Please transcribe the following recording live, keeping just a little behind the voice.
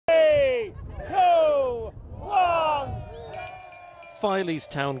Filey's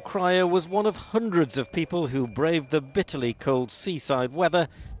town crier was one of hundreds of people who braved the bitterly cold seaside weather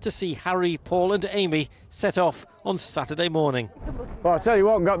to see Harry, Paul and Amy set off on Saturday morning. Well, I'll tell you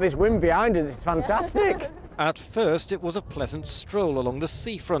what, got this wind behind us, it's fantastic. At first it was a pleasant stroll along the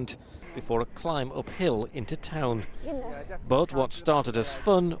seafront before a climb uphill into town. But what started as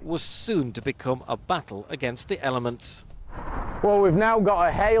fun was soon to become a battle against the elements. Well, we've now got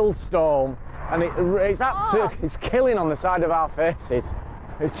a hailstorm and it's absolutely, it's killing on the side of our faces.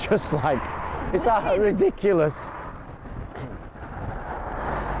 It's just like, it's ridiculous.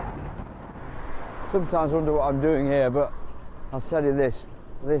 Sometimes I wonder what I'm doing here, but I'll tell you this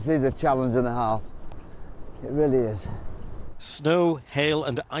is a challenge and a half. It really is. Snow, hail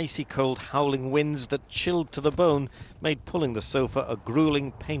and icy cold howling winds that chilled to the bone made pulling the sofa a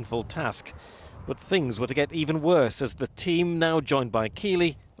gruelling, painful task. But things were to get even worse as the team, now joined by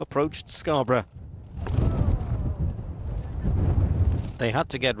Keeley, approached Scarborough. They had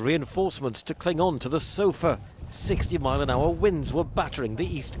to get reinforcements to cling on to the sofa. 60-mile-an-hour winds were battering the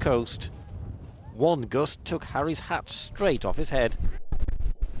east coast. One gust took Harry's hat straight off his head.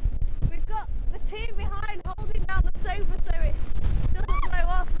 We've got the team behind holding down the sofa so it doesn't blow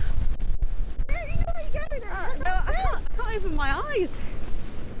off. Yeah, you know where you're going now. No, I can't open my eyes.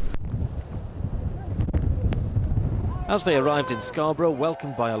 As they arrived in Scarborough,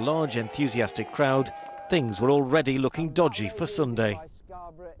 welcomed by a large enthusiastic crowd, things were already looking dodgy for Sunday.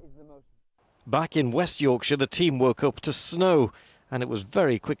 Back in West Yorkshire, the team woke up to snow, and it was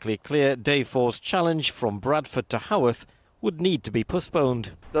very quickly clear Day 4's challenge from Bradford to Haworth would need to be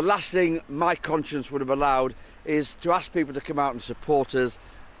postponed. The last thing my conscience would have allowed is to ask people to come out and support us.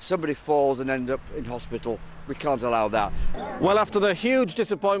 Somebody falls and ends up in hospital. We can't allow that. Well, after the huge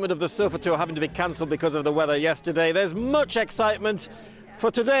disappointment of the sofa tour having to be cancelled because of the weather yesterday, there's much excitement for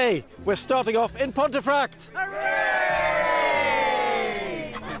today. We're starting off in Pontefract. Hooray!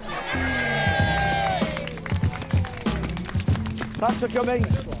 Thanks for coming.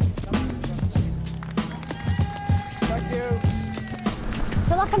 Thank you. I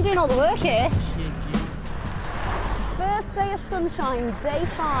feel like I'm doing all the work here. First day of sunshine, day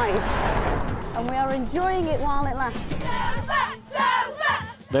 5, and we are enjoying it while it lasts.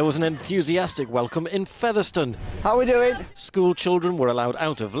 There was an enthusiastic welcome in Featherstone. How are we doing? School children were allowed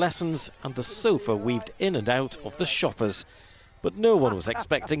out of lessons and the sofa weaved in and out of the shoppers. But no one was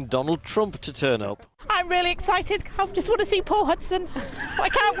expecting Donald Trump to turn up. I'm really excited. I just want to see Paul Hudson. I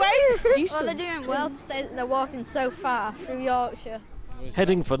can't wait. Well, they're doing well to say that they're walking so far through Yorkshire.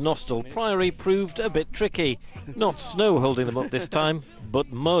 Heading for Nostell Priory proved a bit tricky. Not snow holding them up this time,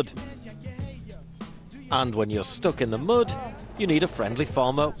 but mud. And when you're stuck in the mud, you need a friendly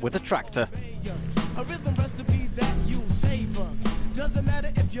farmer with a tractor.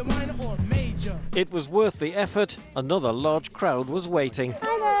 It was worth the effort. Another large crowd was waiting.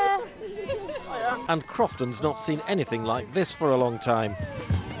 Hi there. And Crofton's not seen anything like this for a long time.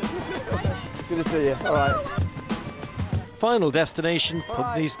 Good to see you. All right. Final destination,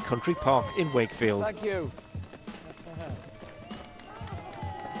 Putney's Country Park in Wakefield. Thank you.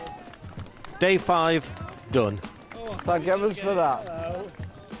 Day 5, done. Thank heavens for that.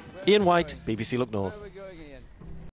 Ian White, BBC Look North.